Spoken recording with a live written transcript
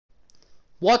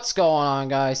What's going on,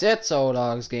 guys? It's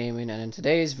Odogs Gaming, and in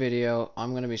today's video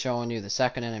I'm going to be showing you the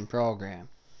second inning program.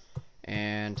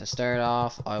 And to start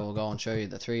off, I will go and show you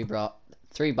the three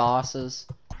bosses.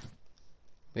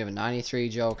 We have a 93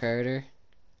 Joe Carter,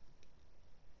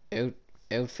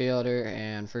 outfielder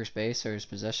and first base are his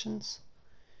positions.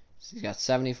 So he's got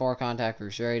 74 contact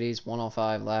versus righties,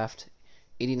 105 left,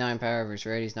 89 power versus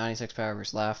righties, 96 power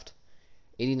versus left,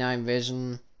 89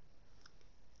 vision,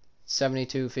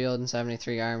 72 field and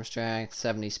 73 arm strength,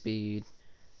 70 speed.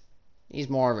 He's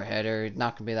more of a hitter. He's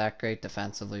not going to be that great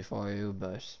defensively for you,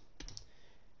 but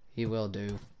he will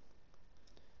do.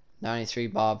 93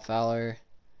 Bob Feller.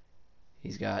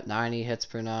 He's got 90 hits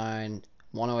per 9,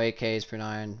 108 Ks per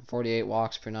 9, 48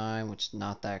 walks per 9, which is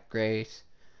not that great.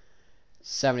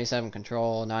 77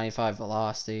 control, 95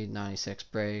 velocity, 96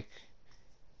 break.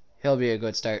 He'll be a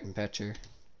good starting pitcher.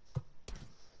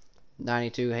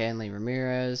 92 Hanley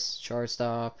Ramirez,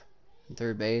 shortstop, and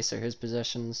third base are his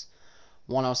positions.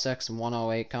 106 and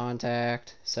 108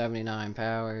 contact, 79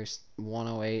 powers,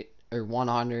 108 or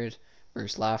 100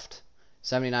 versus left,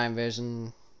 79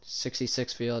 vision,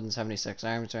 66 field and 76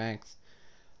 arm strength.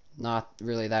 Not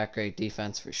really that great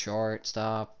defense for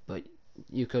shortstop, but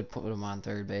you could put him on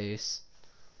third base.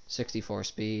 64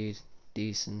 speed,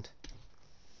 decent.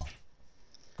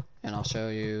 And I'll show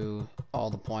you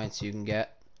all the points you can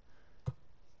get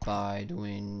by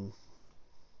doing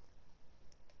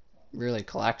really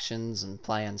collections and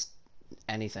playing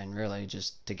anything really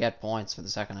just to get points for the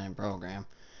second inning program.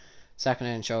 Second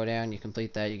inning showdown, you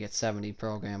complete that, you get 70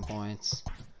 program points.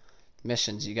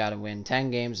 Missions, you gotta win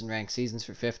 10 games in ranked seasons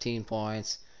for 15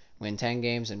 points. Win 10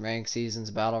 games in ranked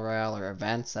seasons, battle royale, or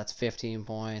events, that's 15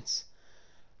 points.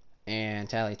 And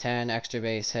tally 10 extra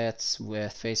base hits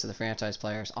with face of the franchise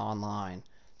players online.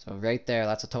 So right there,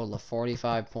 that's a total of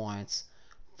 45 points.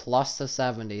 Plus the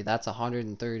 70, that's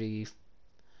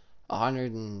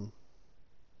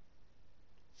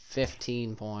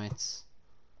 115 points.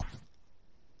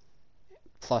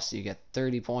 Plus you get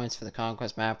 30 points for the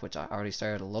conquest map, which I already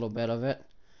started a little bit of it.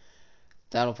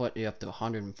 That'll put you up to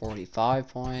 145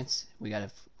 points. We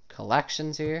got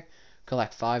collections here.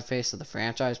 Collect 5 face of the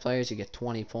franchise players, you get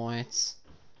 20 points,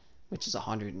 which is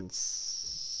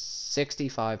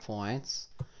 165 points.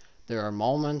 There are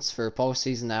moments for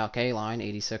postseason LK line,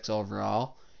 86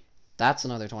 overall. That's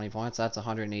another 20 points. That's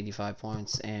 185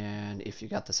 points. And if you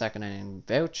got the second inning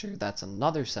voucher, that's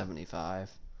another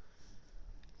 75.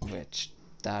 Which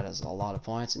that is a lot of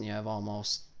points, and you have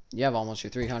almost your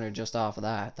 300 just off of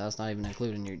that. That's not even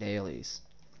including your dailies.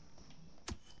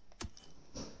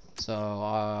 So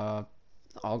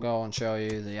I'll go and show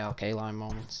you the LK line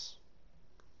moments.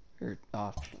 Or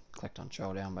clicked on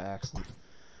showdown by accident.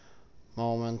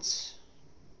 Moments,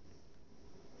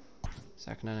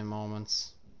 second inning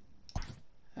moments,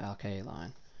 LK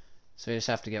line. So you just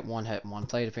have to get 1 hit, 1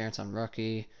 plate appearance on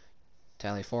rookie,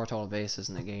 tally 4 total bases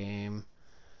in the game,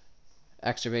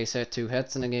 extra base hit, 2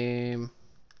 hits in the game,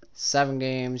 7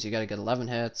 games, you gotta get 11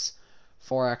 hits,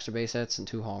 4 extra base hits and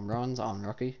 2 home runs on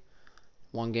rookie,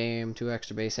 1 game, 2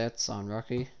 extra base hits on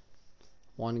rookie,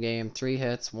 1 game, 3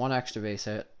 hits, 1 extra base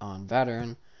hit on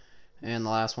veteran. And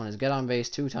the last one is get on base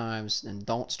 2 times and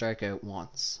don't strike out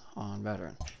once on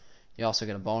veteran. You also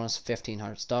get a bonus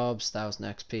 1500 stubs, 1000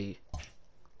 XP.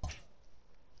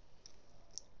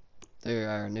 There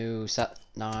are new set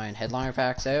 9 headliner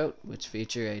packs out, which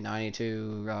feature a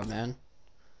 92 Rob Man.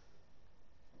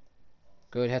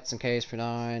 Good hits and Ks per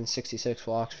 9, 66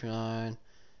 walks per 9,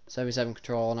 77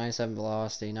 control, 97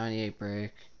 velocity, 98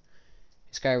 break.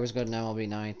 His card was good in MLB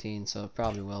 19, so it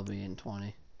probably will be in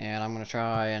 20. And I'm going to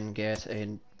try and get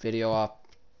a video up.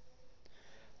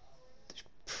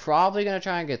 Probably going to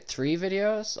try and get 3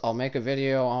 videos. I'll make a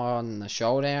video on the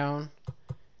showdown.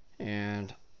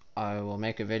 And I will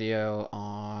make a video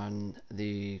on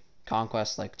the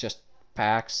conquest, like just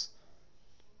packs.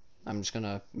 I'm just going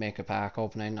to make a pack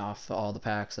opening off all the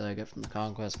packs that I get from the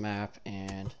conquest map.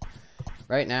 And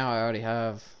right now I already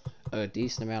have a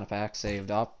decent amount of packs saved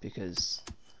up because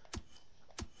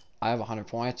I have 100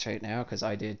 points right now because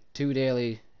I did 2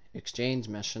 daily exchange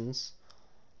missions.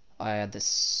 I had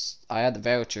the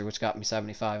voucher, which got me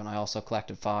 75, and I also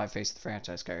collected 5 face of the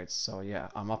franchise cards. So yeah,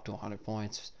 I'm up to 100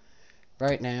 points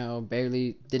right now.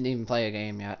 Barely didn't even play a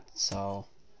game yet. So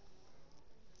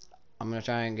I'm gonna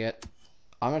try and get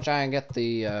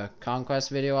the conquest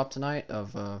video up tonight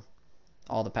of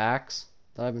all the packs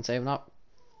that I've been saving up.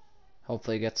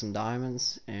 Hopefully get some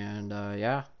diamonds, and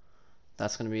yeah.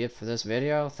 That's going to be it for this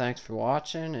video. Thanks for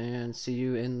watching, and see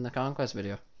you in the conquest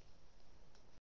video.